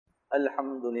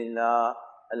Alhamdulillah.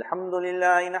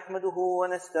 Alhamdulillah nahmaduhu wa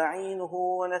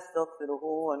nasta'inuhu wa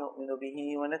nastaghfiruhu wa nu'minu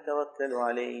bihi wa natawakkalu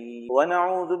alayhi wa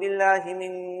na'udhu billahi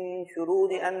min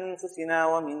shururi anfusina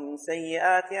wa min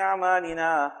sayyiati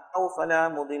a'malina aw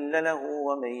fala mudilla lahu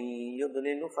wa man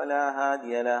yudlil fala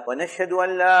hadiya lahu wa nashhadu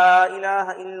an la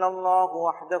ilaha illa Allah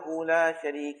wahdahu la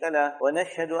sharika lahu wa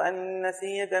nashhadu anna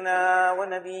sayyidana wa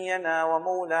nabiyyana wa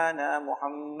maulana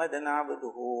Muhammadan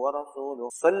 'abduhu wa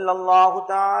rasuluhu sallallahu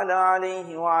ta'ala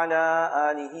alayhi wa ala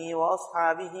alihi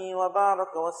وأصحابه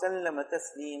وبارك وسلم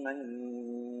تسليما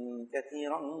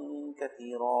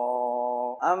كثيرا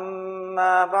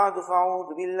أما بعد فأعوذ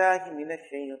بالله من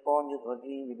الشيطان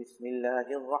الرجيم بسم الله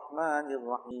الرحمن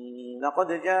الرحيم لقد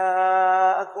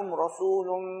جاءكم رسول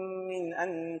من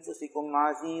أنفسكم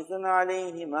عزيز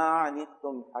عليه ما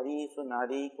عنتم حريص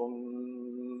عليكم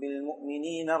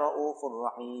بالمؤمنين رؤوف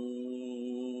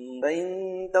رحيم فإن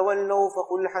تولوا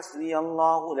فقل حسبي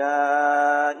الله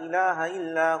لا إله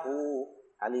إلا هو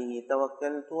عليه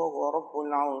توكلت وهو رب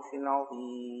العرش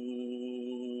العظيم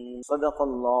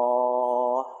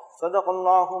صدق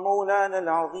الله مولانا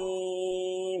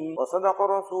العظيم وصدق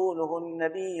رسوله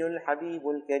النبي الحبيب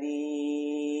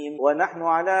الكريم ونحن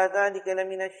على ذلك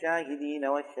لمن الشاهدين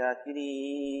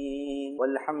والشاكرين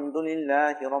والحمد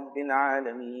لله رب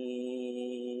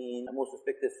العالمين. Most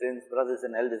respected friends, brothers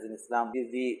and elders in Islam, this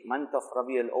is the month of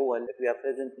Rabi al-Awwal that we are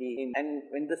presently in, and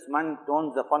when this month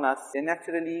dawns upon us, then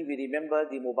naturally we remember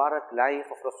the Mubarak life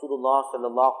of Rasulullah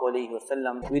sallallahu alayhi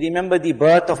wasallam. We remember the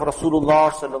birth of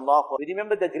Rasulullah sallallahu. We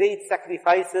remember the great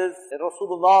sacrifices that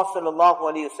Rasulullah sallallahu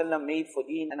alayhi wasallam made for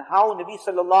deen, and how Nabi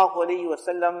sallallahu alayhi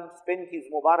wasallam spent his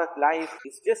Mubarak life.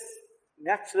 It's just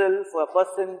natural for a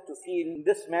person to feel in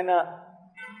this manner,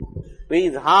 where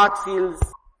his heart feels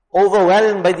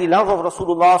overwhelmed by the love of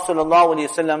Rasulullah sallallahu alayhi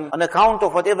wasallam on account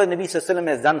of whatever Nabi sallallahu alayhi wasallam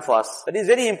has done for us. But it is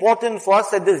very important for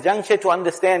us at this juncture to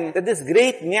understand that this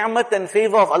great ni'mat and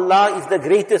favor of Allah is the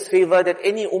greatest favor that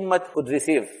any ummah could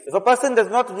receive. If a person does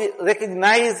not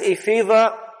recognize a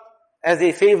favor as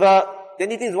a favor,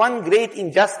 then it is one great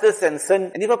injustice and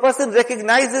sin. And if a person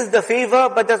recognizes the favor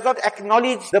but does not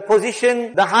acknowledge the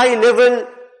position, the high level,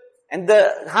 and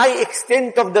the high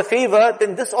extent of the favor,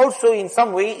 then this also in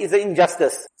some way is an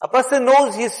injustice. A person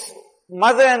knows his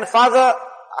mother and father,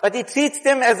 but he treats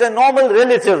them as a normal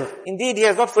relative. Indeed, he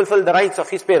has not fulfilled the rights of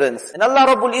his parents. And Allah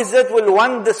Rabbul Izzat will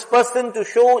want this person to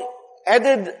show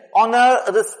added honor,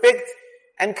 respect,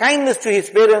 and kindness to his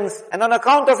parents. And on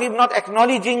account of him not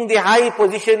acknowledging the high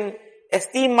position,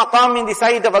 esteem, maqam in the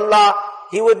sight of Allah,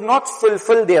 he would not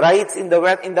fulfill their rights in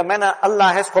the manner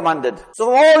Allah has commanded.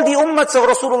 So all the ummats of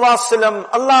Rasulullah sallam,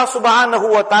 Allah subhanahu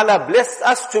wa ta'ala blessed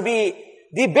us to be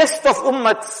the best of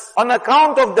ummats on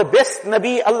account of the best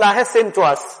Nabi Allah has sent to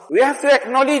us. We have to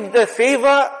acknowledge the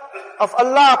favor of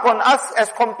Allah upon us as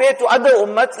compared to other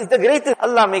ummats is the greatest.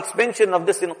 Allah makes mention of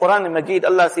this in Quran and Majid.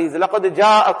 Allah says, لَقَدْ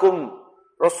جَاءَكُمْ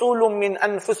Rasulun min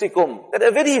anfusikum. That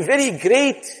a very, very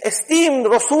great, esteemed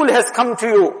Rasul has come to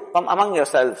you from among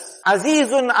yourselves.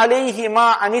 Azizun alayhi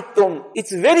ma anittum.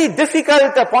 It's very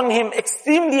difficult upon him,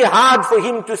 extremely hard for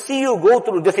him to see you go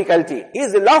through difficulty.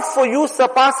 His love for you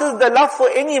surpasses the love for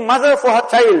any mother for her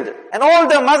child. And all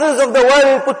the mothers of the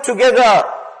world put together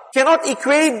cannot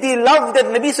equate the love that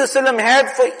Nabi sallallahu alaihi wasallam had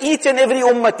for each and every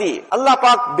ummati. Allah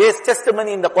Pak bears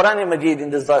testimony in the Quran and Majid in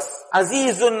this verse.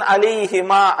 Azizun alayhi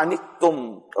ma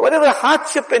anittum. Whatever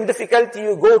hardship and difficulty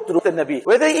you go through the Nabi,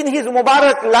 whether in his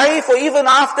Mubarak life or even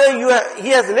after he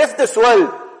has left this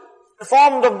world,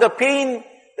 informed of the pain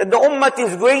that the ummah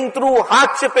is going through,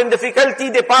 hardship and difficulty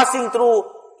they're passing through,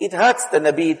 it hurts the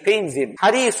Nabi, it pains him.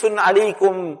 Harisun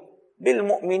alaykum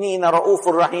bil-mu'minina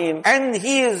ra'ufur rahim. And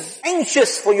he is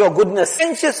anxious for your goodness,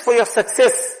 anxious for your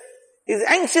success. He is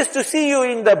anxious to see you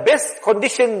in the best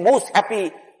condition, most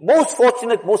happy, most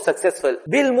fortunate, most successful.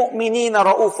 Bil-mu'minina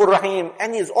ra'ufur rahim.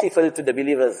 And he is awful to the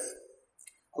believers.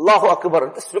 Allahu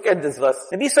Akbar. Just look at this verse.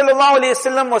 Nabi sallallahu alayhi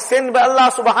wasallam was sent by Allah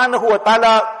subhanahu wa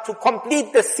ta'ala to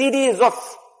complete the series of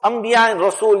Anbiya and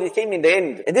Rasul. He came in the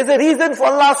end. And there's a reason for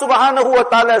Allah subhanahu wa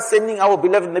ta'ala sending our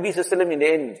beloved Nabi sallallahu alayhi wasallam in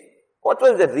the end. What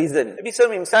was that reason? Nabi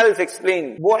Sallam himself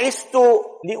explained, Bu'istu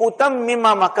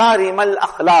li'utammima makarim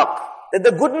al-akhlaq. That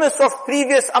the goodness of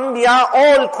previous Anbiya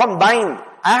all combined.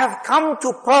 I have come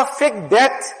to perfect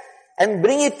that and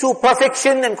bring it to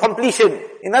perfection and completion.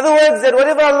 In other words, that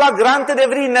whatever Allah granted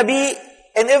every Nabi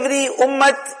and every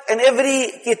Ummat and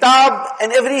every Kitab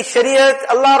and every Shariat,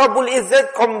 Allah Rabbul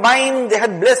Izzat combined, they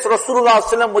had blessed Rasulullah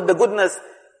Sallam with the goodness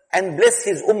and blessed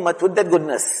his Ummat with that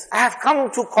goodness. I have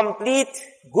come to complete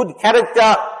good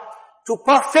character, to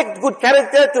perfect good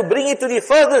character, to bring it to the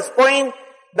furthest point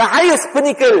the highest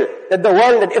pinnacle that the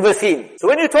world had ever seen. So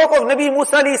when you talk of Nabi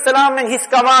Musa alayhi salam and his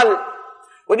kamal,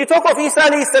 when you talk of Isa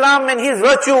alayhi salam and his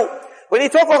virtue, when you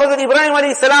talk of Hazrat Ibrahim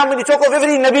alayhi salam, when you talk of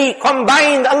every Nabi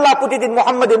combined, Allah put it in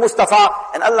Muhammad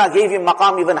Mustafa, and Allah gave him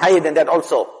maqam even higher than that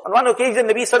also. On one occasion,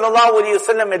 Nabi sallallahu alayhi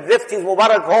wasallam had left his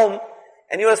Mubarak home,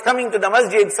 and he was coming to the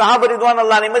masjid. Sahaba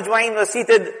Ridwanullah Majma'in were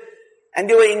seated, and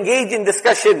they were engaged in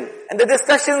discussion. And the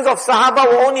discussions of Sahaba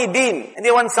were only deen. And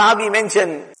then one Sahabi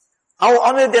mentioned how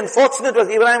honored and fortunate was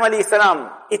Ibrahim alayhi salam.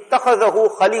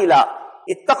 Ittakhadahu khalila.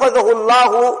 Ittakhadahu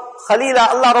Allahu khalila.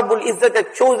 Allah Rabbul Izzat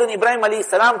had chosen Ibrahim alayhi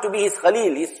salam to be his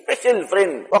khalil, his special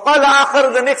friend. وقال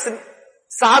آخر, the next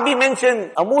Sahabi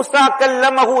mentioned, Musa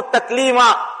kallamahu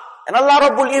taklima. And Allah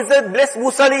Rabbul Izzat blessed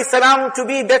Musa alayhi salam to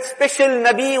be that special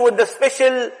Nabi with the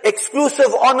special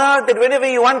exclusive honor that whenever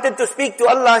he wanted to speak to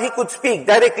Allah, he could speak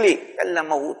directly.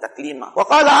 Kallamahu taklima.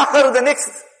 وقال آخر, the next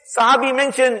Sahabi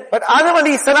mentioned, but Adam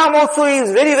alayhi salam also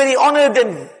is very, very honored,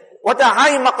 and what a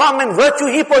high maqam and virtue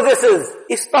he possesses.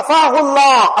 Istafahu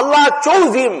Allah. Allah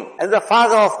chose him as the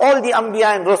father of all the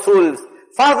Anbiya and Rasuls.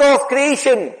 Father of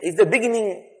creation, is the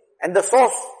beginning and the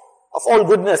source of all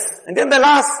goodness. And then the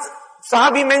last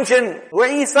Sahabi mentioned,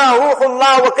 وَعِيسَى رُوحُ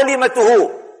اللَّهِ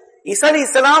وَكَلِمَتُهُ. Isa alayhi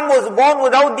salam was born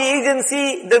without the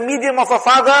agency, the medium of a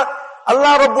father.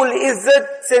 Allah Rabbul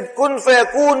Izzat said, kun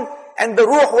fayakun, and the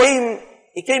ruh wahim,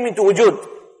 he came into wujud,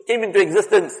 he came into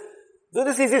existence. So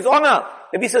this is his honor.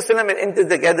 Nabi sallallahu alayhi wa sallam enters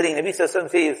the gathering. Nabi sallallahu alayhi wa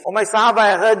sallam says, "Oh my Sahaba,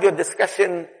 I heard your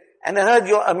discussion, and I heard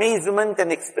your amazement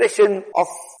and expression of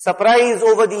surprise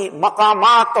over the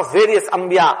maqamat of various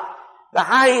Anbiya. The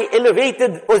high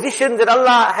elevated position that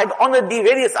Allah had honored the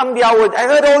various Anbiya with. I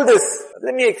heard all this.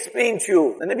 Let me explain to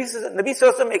you." The Nabi sallallahu alayhi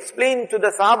wa sallam explained to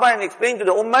the Sahaba and explained to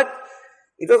the Ummah.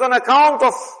 It was on account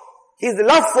of his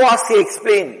love for us, he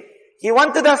explained. He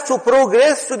wanted us to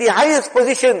progress to the highest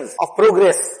positions of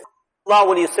progress.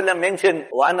 Allah alayhi wa sallam mentioned,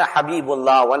 وَأَنَا حَبِيبُ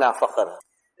اللَّهِ وَلَا فَخْرٍ.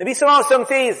 Nabi sallallahu alayhi wa sallam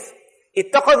says,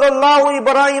 اتَّخَذَ اللَّهُ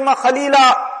إِبْرَاهِيمَ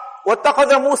خَلِيلًا وَاتَّخَذَ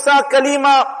مُوسَى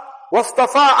كَلِيمًا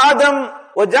وَاصْطَفَى آدَمَ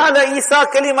وَجَعَلَ عِيسَى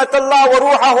كَلِمَةَ اللَّهِ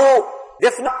وَرُوحَهُ. They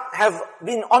have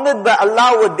been honored by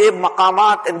Allah with their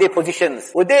maqamat and their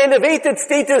positions, with their elevated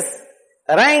status,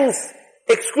 ranks,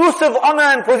 exclusive honor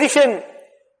and position.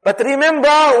 But remember,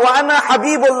 وَأَنَا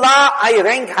حَبِيبُ اللَّهِ, I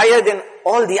rank higher than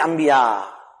all the Anbiya.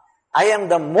 I am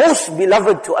the most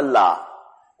beloved to Allah.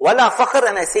 Wala fakhr,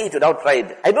 and I say it without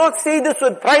pride. I don't say this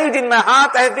with pride in my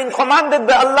heart. I have been commanded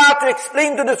by Allah to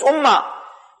explain to this ummah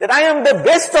that I am the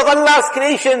best of Allah's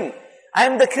creation. I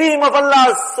am the cream of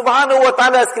Allah subhanahu wa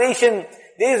ta'ala's creation.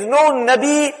 There is no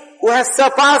Nabi who has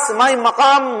surpassed my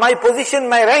maqam, my position,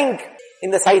 my rank in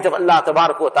the sight of Allah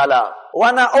tabarak wa ta'ala.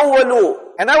 وَأَنَا أَوَّلُ,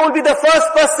 and I will be the first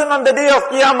person on the day of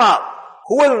Qiyamah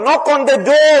who will knock on the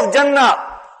door of Jannah.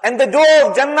 And the door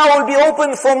of Jannah will be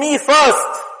opened for me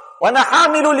first. وَأَنَا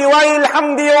حَامِلُ لِوَاءِ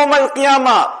الْحَمْدِ يَوْمَ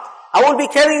الْقِيَامَةِ. I will be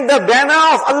carrying the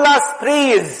banner of Allah's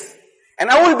praise. And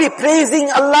I will be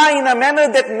praising Allah in a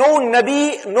manner that no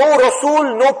Nabi, no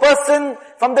Rasul, no person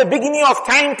from the beginning of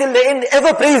time till the end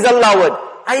ever praised Allah with.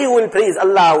 I will praise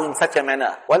Allah in such a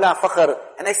manner. وَلَا فَخْرٍ,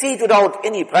 and I say it without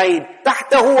any pride.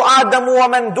 تَحْتَهُ آدَمُ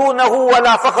وَمَنْ دُونَهُ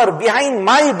وَلَا فَخْرٍ. Behind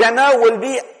my banner will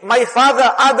be my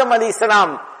father Adam alayhi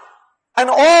salam. And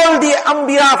all the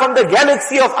Anbiya from the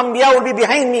galaxy of Anbiya will be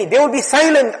behind me. They will be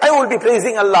silent. I will be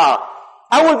praising Allah.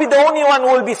 I will be the only one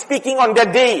who will be speaking on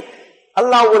that day.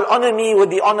 Allah will honor me with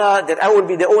the honor that I will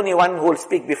be the only one who will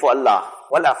speak before Allah.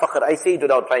 Wala fakhr, I say it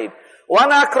without pride.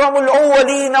 وَأَنَا أَكْرَمُ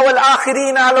الْأَوَّلِينَ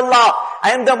وَالْآخِرِينَ عَلَى اللَّهِ.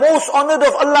 I am the most honored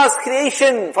of Allah's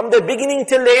creation from the beginning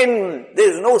till the end. There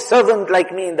is no servant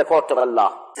like me in the court of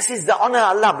Allah. This is the honor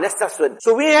Allah blessed us with.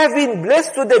 So we have been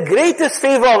blessed with the greatest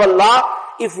favor of Allah.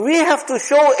 If we have to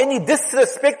show any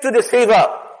disrespect to this favor,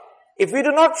 if we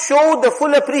do not show the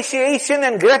full appreciation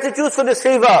and gratitude for this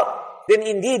favor, then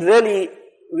indeed really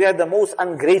we are the most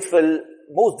ungrateful,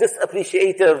 most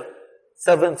disappreciative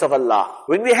servants of Allah.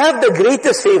 When we have the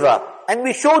greatest favor and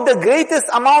we show the greatest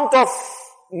amount of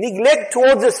neglect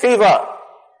towards this favor,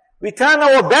 we turn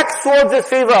our backs towards this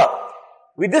favor,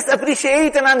 we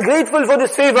disappreciate and ungrateful for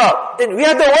this favor, then we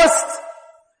are the worst.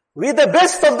 We are the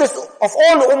best of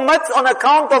all ummats on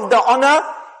account of the honor,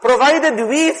 provided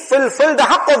we fulfill the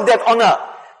haqq of that honor,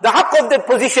 the haqq of that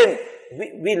position.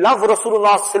 We love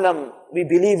Rasulullah sallallahu alaihi wasallam, we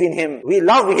believe in him, we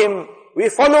love him, we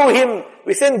follow him,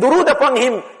 we send durood upon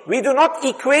him. We do not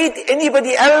equate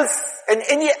anybody else and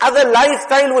any other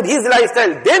lifestyle with his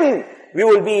lifestyle. Then we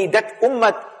will be that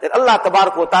ummat that Allah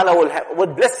tabarak wa ta'ala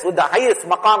will bless with the highest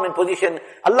maqam and position.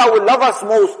 Allah will love us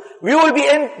most. We will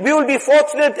be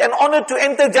fortunate and honored to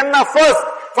enter Jannah first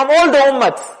from all the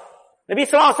ummats. Nabi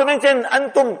sallallahu alaihi wasallam mentioned,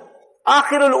 Antum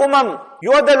Akhirul Umam.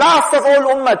 You are the last of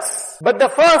all ummats. But the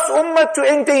first ummat to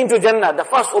enter into Jannah. The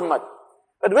first ummat.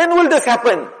 But when will this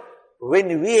happen?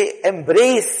 When we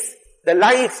embrace the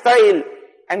lifestyle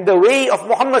and the way of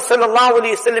Muhammad sallallahu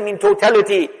alayhi wasallam in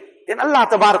totality, then Allah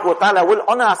tabarak wa ta'ala will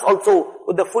honor us also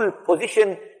with the full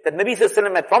position that Nabi sallallahu alayhi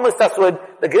wasallam had promised us with,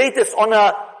 the greatest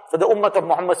honor for the ummah of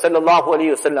Muhammad sallallahu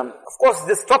alayhi wasallam. Of course,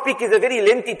 this topic is a very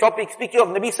lengthy topic, speaking of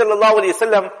Nabi sallallahu alayhi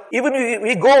wasallam. Even if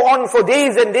we go on for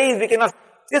days and days, we cannot.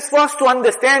 Just for us to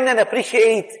understand and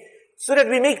appreciate, so that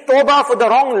we make tawbah for the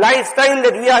wrong lifestyle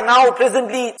that we are now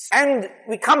presently, and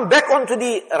we come back onto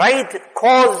the right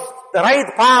cause, the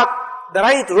right path, the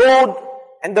right road,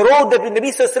 and the road that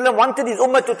Nabi sallallahu alayhi wasallam wanted his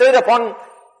ummah to tread upon.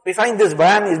 We find this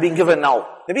bayan is being given now.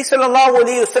 Nabi sallallahu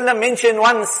alayhi wasallam mentioned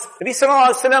once, Nabi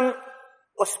sallallahu alayhi wasallam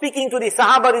was speaking to the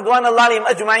Sahaba ridwanullahi alayhim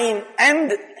ajma'in,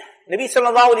 and Nabi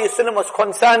sallallahu alayhi wasallam was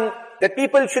concerned that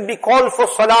people should be called for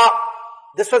salah.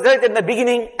 This was right in the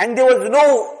beginning, and there was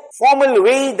no formal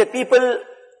way that people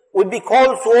would be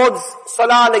called towards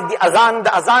salah like the azan.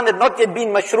 The azan had not yet been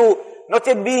mashru, not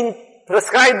yet been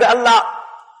prescribed by Allah.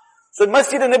 So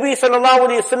Masjid al-Nabi sallallahu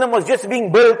alayhi wasallam was just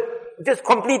being built, just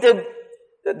completed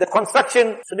the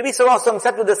construction. So Nabi sallallahu alayhi wasallam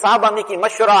said to the Sahaba making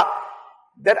mashwara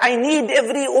that I need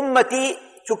every ummati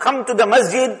to come to the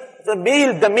masjid.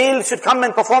 The male should come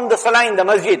and perform the salah in the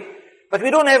masjid. But we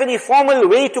don't have any formal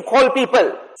way to call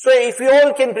people. So if we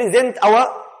all can present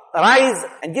our rise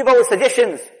and give our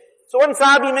suggestions. So one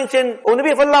Sahabi mentioned, O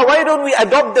Nabi of Allah, why don't we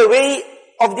adopt the way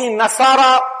of the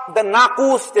Nasara, the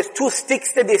Naqus, there's two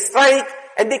sticks that they strike,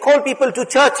 and they call people to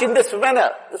church in this manner.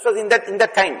 This was in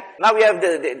that time. Now we have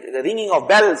the ringing of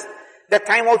bells. That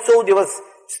time also there was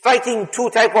striking, two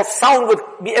type of sound would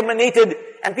be emanated,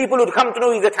 and people would come to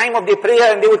know it's the time of their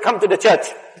prayer, and they would come to the church.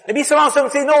 Nabi sallallahu alaihi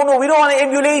wasallam says, no, we don't want to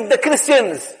emulate the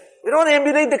Christians. We don't want to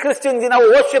emulate the Christians in our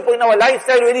worship or in our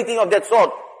lifestyle or anything of that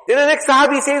sort. Then the next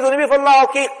Sahabi says, O Nabi of Allah,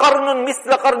 okay, qarnun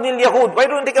misla qarnil yahud. Why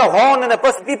don't you take a horn and a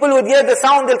person, people would hear the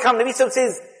sound, they'll come. Nabi sallallahu alaihi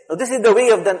wasallam says, no, this is the way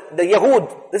of the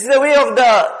Yahud. This is the way of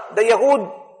the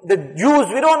Yahud, the Jews.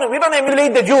 We don't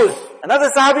emulate the Jews. Another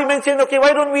Sahabi mentioned, okay,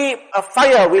 why don't we,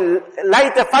 we'll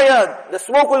light a fire, the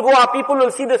smoke will go up, people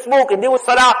will see the smoke, and they will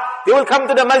salah, they will come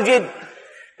to the masjid.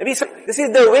 This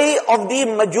is the way of the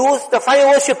Majus, the fire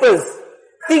worshippers.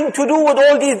 Thing to do with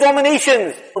all these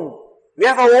dominations. We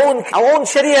have our own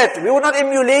Shariat. We will not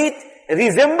emulate,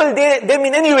 resemble them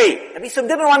in any way. Nabi Sallallahu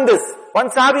didn't want this. One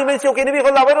Sahabi mentioned, okay, Nabi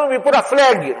Allah, why don't we put a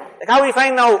flag? Like how we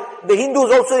find now, the Hindus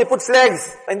also, they put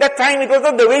flags. In that time, it was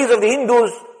not the ways of the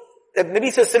Hindus. At Nabi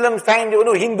Sallallahu time, there were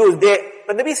no Hindus there.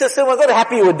 But Nabi Sallallahu was not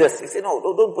happy with this. He said, no,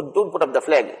 don't put up the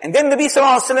flag. And then Nabi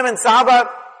Sallallahu and Sahaba,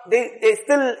 they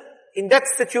still, in that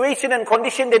situation and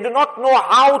condition, they do not know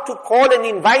how to call and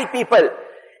invite people.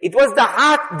 It was the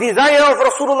heart desire of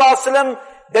Rasulullah ﷺ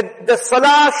that the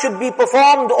salah should be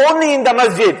performed only in the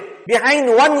masjid. Behind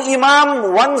one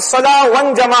imam, one salah,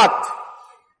 one jamaat.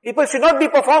 People should not be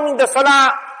performing the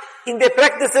salah in their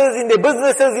practices, in their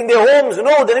businesses, in their homes.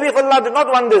 No, the Nabi of Allah did not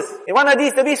want this. In one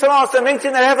hadith, Nabi sallallahu alaihi wasallam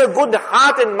mentioned that have a good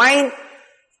heart and mind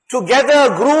to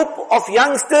gather a group of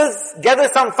youngsters, gather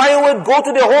some firewood, go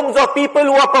to the homes of people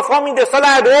who are performing the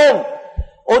salah at home.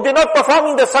 Or they're not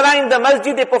performing the salah in the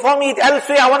masjid, they're performing it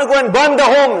elsewhere. I want to go and burn the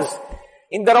homes.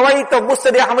 In the Rawait of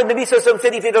Musnad Ahmad, Nabi sallallahu alaihi wasallam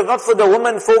said, if it was not for the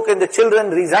women folk and the children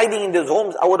residing in those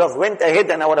homes, I would have went ahead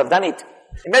and I would have done it.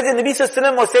 Imagine Nabi sallallahu alaihi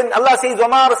wasallam was saying, Allah says,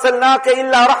 وَمَا أَرْسَلْنَاكَ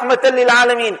إِلَّا رَحْمَةً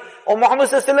لِلْعَالَمِينَ. O Muhammad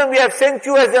sallallahu alaihi wasallam, we have sent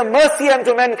you as a mercy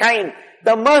unto mankind.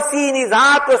 The mercy in his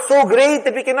heart was so great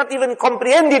that we cannot even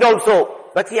comprehend it also.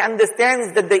 But he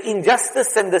understands that the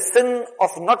injustice and the sin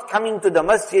of not coming to the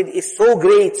masjid is so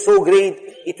great,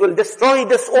 it will destroy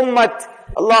this ummah.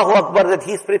 Allahu Akbar, that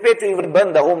he is prepared to even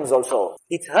burn the homes also.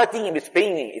 It's hurting him, it's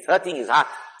paining him, it's hurting his heart.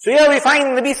 So here we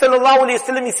find Nabi sallallahu alayhi wa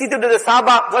sallam, he seated with the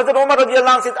Sahaba. Hazrat Umar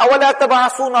radiallahu anhu said, أَوَلَا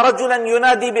تَبَعَثُونَ رَجُلًا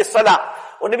يُنَادِي بِالصَّلَاةِ.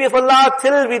 O Nabi of Allah,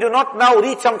 till we do not now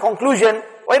reach some conclusion,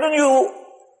 why don't you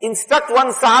instruct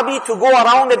one Sahabi to go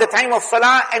around at the time of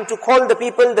Salah and to call the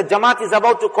people, the Jamaat is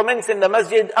about to commence in the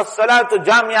masjid, As-Salatu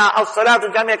Jamia,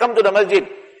 As-Salatu Jamia, come to the masjid.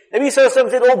 Nabi sallallahu alayhi wa sallam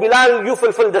said, oh Bilal, you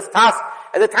fulfill this task.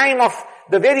 At the time of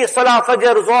the various Salah,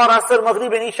 Fajr, Zuhr, Asr,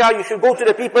 Maghrib and Isha, you should go to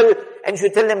the people and you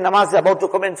should tell them namaz is about to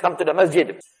commence, come to the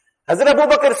masjid. Hazrat Abu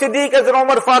Bakr Siddiq, Hazrat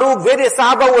Umar Farooq, various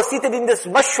Sahaba were seated in this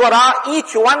mashwara.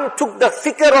 Each one took the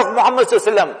fikr of Muhammad sallallahu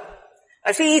alaihi wasallam.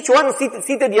 Actually, each one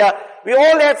seated here, we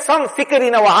all have some fikr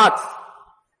in our hearts.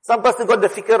 Some person got the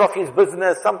fikr of his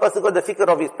business, some person got the fikr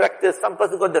of his practice, some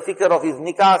person got the fikr of his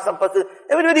nikah,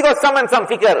 everybody got some and some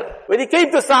fikr. When he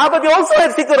came to Sahaba, they also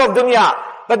had fikr of dunya.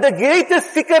 But the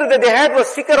greatest fikr that they had was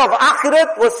fikr of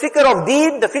akhirat, was fikr of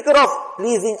deen, the fikr of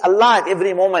pleasing Allah at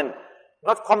every moment.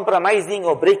 not compromising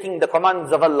or breaking the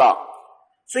commands of Allah.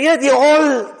 So here they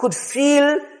all could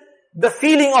feel the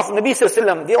feeling of Nabi Sallallahu Alaihi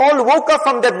Wasallam. They all woke up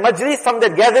from that majlis, from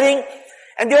that gathering,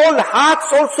 and their all hearts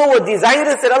also were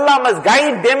desirous that Allah must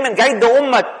guide them and guide the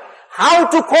ummah. How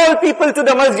to call people to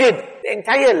the masjid. The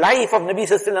entire life of Nabi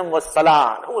Sallallahu Alaihi Wasallam was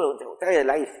salah. The entire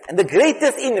life. And the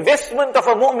greatest investment of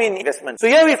a mu'min investment. So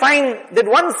here we find that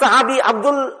one sahabi,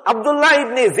 Abdullah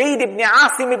ibn Zayd ibn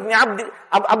Asim ibn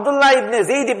Abdullah ibn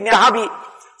Zayd ibn Sahabi.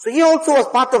 So he also was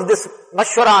part of this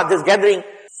mashwara, this gathering.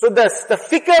 So the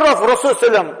fikr of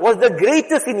Rasulullah was the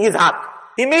greatest in his heart.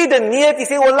 He made a niyat, he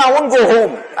said, oh Allah, I won't go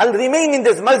home. I'll remain in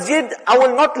this masjid. I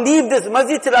will not leave this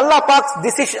masjid till Allah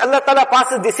Ta'ala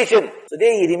passes decision. So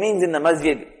there he remains in the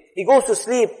masjid. He goes to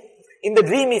sleep. In the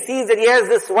dream he sees that he has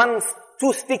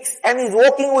two sticks and he's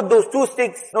walking with those two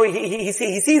sticks. No, he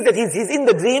sees that he's in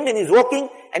the dream and he's walking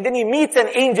and then he meets an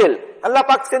angel. Allah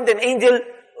Pak sent an angel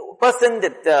person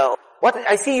that, what,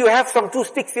 I see you have some two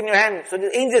sticks in your hand. So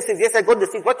the angel says, yes, I got the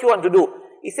sticks. What you want to do?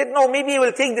 He said, no, maybe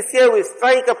we'll take this here, we'll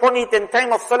strike upon it, and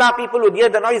time of salah, people would hear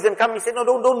the noise and come. He said, no,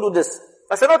 don't do this.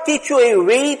 I said, not teach you a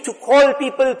way to call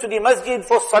people to the masjid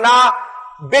for salah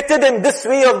better than this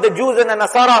way of the Jews and the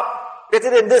Nasara, better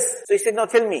than this. So he said, no,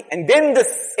 tell me. And then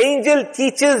this angel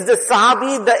teaches the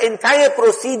Sahabi the entire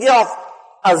procedure of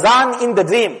azan in the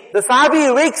dream. The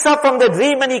Sahabi wakes up from the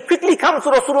dream and he quickly comes to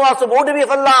Rasulullah, so, O Nabi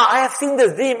of Allah, I have seen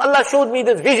this dream, Allah showed me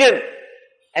this vision.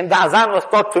 And the azan was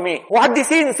taught to me.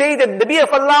 Muhaddithin say that Nabi of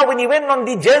Allah, when he went on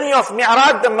the journey of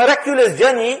Mi'raj, the miraculous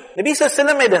journey, Nabi Sallallahu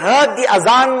Alaihi Wasallam had heard the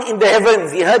azan in the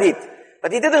heavens. He heard it.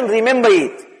 But he didn't remember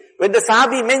it. When the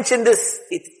Sahabi mentioned this,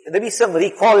 Nabi Sallallahu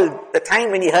recalled the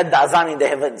time when he heard the azan in the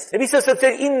heavens. Nabi Sallallahu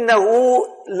said, Innahu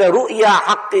la ru'ya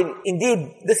haqqin.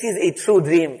 Indeed, this is a true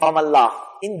dream from Allah.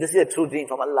 This is a true dream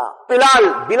from Allah.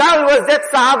 Bilal was that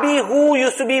Sahabi who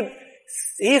used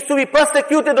to be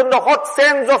persecuted on the hot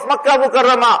sands of Makkah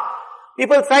Mukarramah.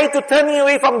 People tried to turn him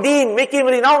away from deen, make him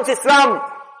renounce Islam.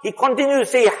 He continued to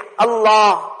say,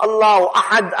 Allah, Allah,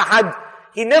 Ahad, Ahad.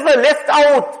 He never left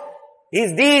out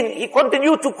his deen. He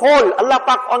continued to call. Allah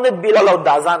Pak honored Bilal out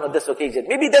the azan on this occasion.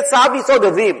 Maybe that Sahabi saw the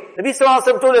dream. Nabi Sallallahu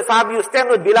Alaihi Wasallam told the Sahabi, you stand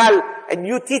with Bilal and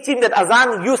you teach him that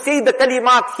azan, you say the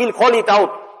kalimat, he'll call it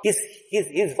out.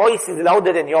 His voice is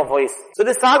louder than your voice. So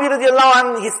the Sahabi radiallahu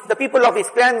anhu, the people of his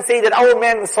clan say that our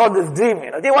man saw this dream.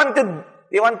 They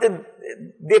wanted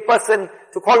their person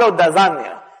to call out the azan.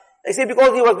 They say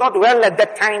because he was not well at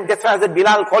that time, that's why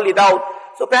Bilal called it out.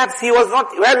 So perhaps he was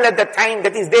not well at that time,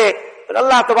 that is there. But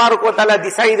Allah Tabarak wa Ta'ala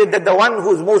decided that the one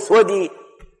who is most worthy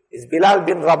is Bilal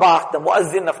bin Rabah, the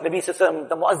muazzin of Nabi Sallallahu Alaihi Wasallam,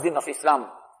 the muazzin of Islam.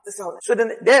 So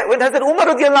then when Hazrat Umar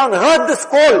radiallahu anhu heard this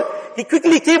call, he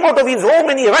quickly came out of his home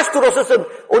and he rushed to Rasulullah.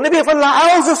 Oh Nabi of Allah,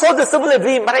 I also saw the similar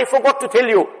dream, but I forgot to tell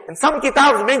you. And some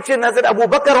kitabs mention Hazrat Abu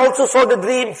Bakr also saw the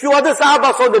dream, few other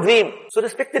Sahaba saw the dream. So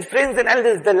respected friends and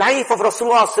elders, the life of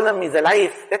Rasulullah is a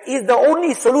life that is the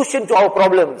only solution to our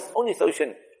problems. Only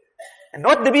solution. And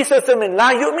not Nabi Sallallahu Alaihi Wasallam,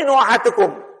 La yu'minu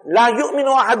ahadukum. La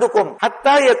yu'minu ahadukum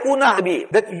hatta yakuna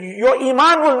habi. That your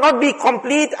iman will not be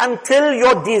complete until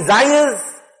your desires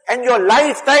and your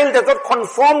lifestyle does not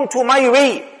conform to my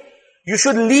way. You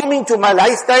should lead me to my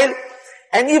lifestyle,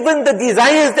 and even the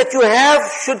desires that you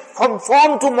have should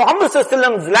conform to Muhammad Sallallahu Alaihi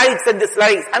Wasallam's likes and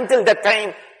dislikes. Until that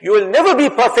time, you will never be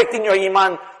perfect in your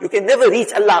iman. You can never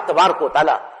reach Allah Tabarak wa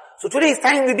Ta'ala. So today's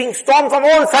time we're being stormed from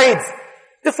all sides.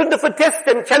 Different tests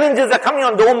and challenges are coming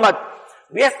on the ummah.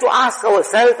 We have to ask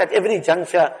ourselves at every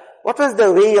juncture, what was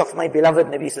the way of my beloved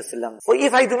Nabi Sallallahu Alaihi Wasallam? For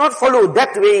if I do not follow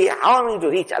that way, how am I going to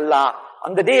reach Allah?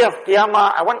 On the day of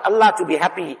Qiyamah, I want Allah to be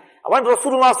happy. I want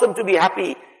Rasulullah to be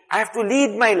happy. I have to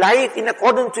lead my life in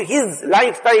accordance to his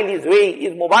lifestyle, his way,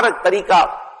 his Mubarak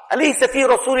tariqah. Alaysa fi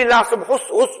Rasulillah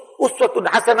uswatun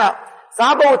hasana.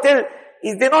 Sahaba will tell,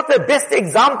 is there not the best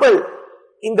example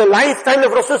in the lifestyle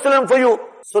of Rasulullah for you?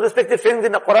 So respected friends,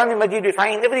 in the Quran Majid we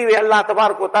find everywhere Allah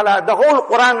Tabarak wa Ta'ala, the whole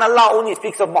Quran Allah only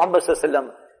speaks of Muhammad Sallallahu Alaihi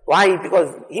Wasallam. Why?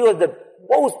 Because he was the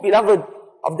most beloved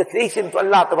of the creation to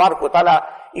Allah Tabarak wa Ta'ala.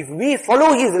 If we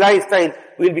follow his lifestyle,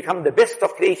 we will become the best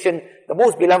of creation, the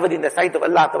most beloved in the sight of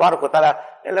Allah Tabarak wa Ta'ala.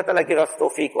 Allah Ta'ala give us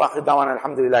tawfiq wa akhir dawana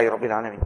alhamdulillahi rabbil alameen.